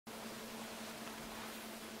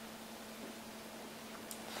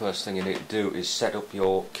First thing you need to do is set up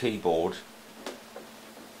your keyboard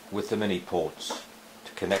with the mini ports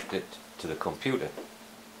to connect it to the computer.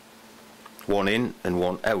 One in and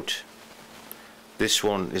one out. This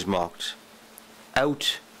one is marked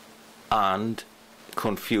out, and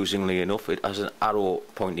confusingly enough it has an arrow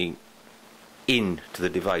pointing in to the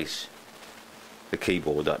device, the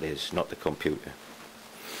keyboard that is, not the computer.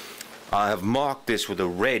 I have marked this with a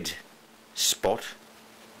red spot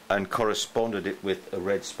and corresponded it with a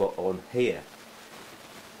red spot on here,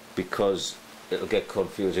 because it'll get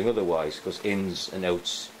confusing otherwise, because ins and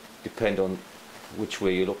outs depend on which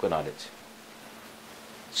way you're looking at it.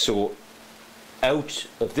 So out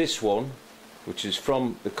of this one, which is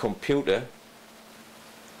from the computer,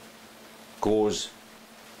 goes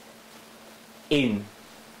in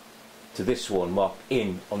to this one marked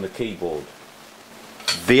in on the keyboard.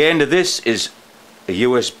 The end of this is a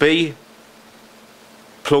USB,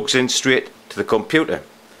 plugs in straight to the computer.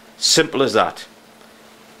 Simple as that.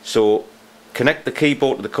 So connect the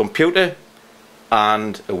keyboard to the computer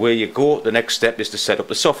and away you go. The next step is to set up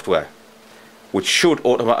the software, which should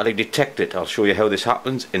automatically detect it. I'll show you how this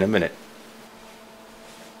happens in a minute.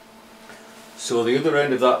 So the other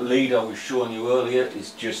end of that lead I was showing you earlier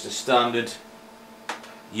is just a standard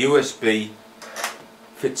USB,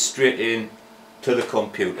 fits straight in to the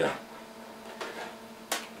computer.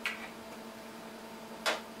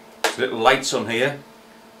 There's little lights on here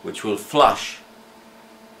which will flash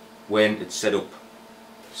when it's set up.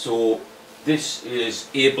 So this is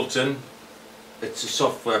Ableton. It's a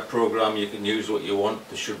software program, you can use what you want.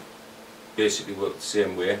 They should basically work the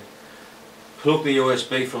same way. Plug the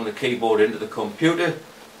USB from the keyboard into the computer,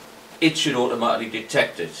 it should automatically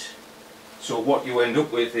detect it. So what you end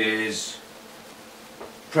up with is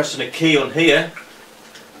pressing a key on here,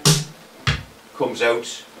 comes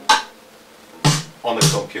out on the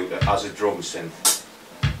computer as a drum synth.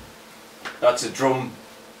 That's a drum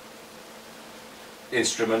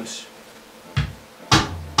instrument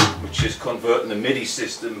which is converting the Midi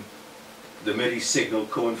system, the Midi signal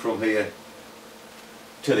coming from here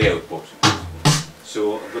to the output.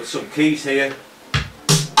 So I've got some keys here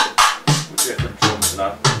with different drums and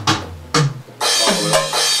that.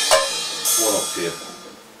 One octave.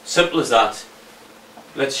 Simple as that.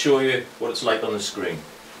 Let's show you what it's like on the screen.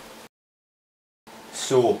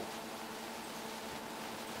 So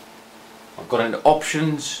I've gone into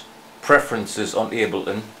options, preferences on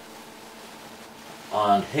Ableton,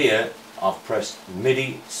 and here I've pressed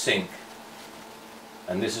MIDI sync,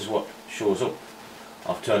 and this is what shows up.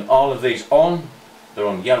 I've turned all of these on, they're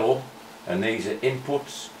on yellow, and these are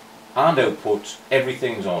inputs and outputs,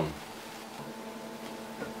 everything's on.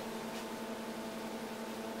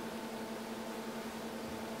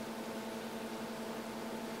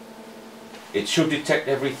 It should detect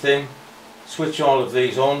everything. Switch all of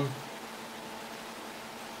these on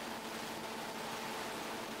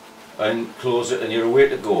and close it and you're away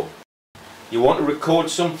to go. You want to record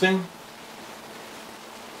something,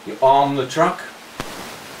 you arm the track.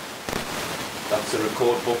 That's the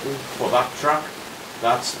record button for that track.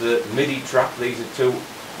 That's the MIDI track. These are two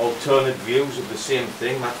alternate views of the same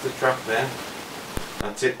thing. That's the track there.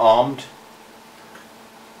 That's it armed.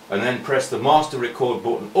 And then press the master record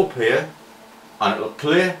button up here and it'll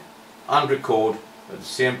play and record at the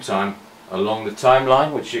same time along the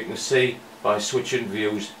timeline, which you can see by switching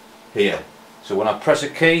views here. So when I press a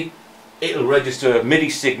key, it'll register a MIDI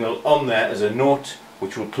signal on there as a note,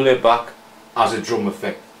 which will play back as a drum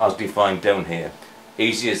effect as defined down here.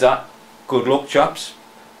 Easy as that. Good luck, chaps.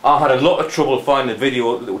 I had a lot of trouble finding a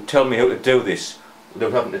video that would tell me how to do this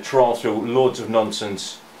without having to trawl through loads of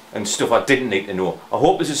nonsense and stuff I didn't need to know. I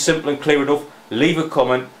hope this is simple and clear enough. Leave a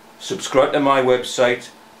comment, subscribe to my website,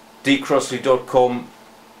 dcrossley.com,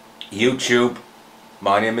 YouTube.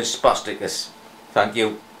 My name is Spasticus. Thank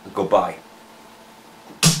you. Goodbye.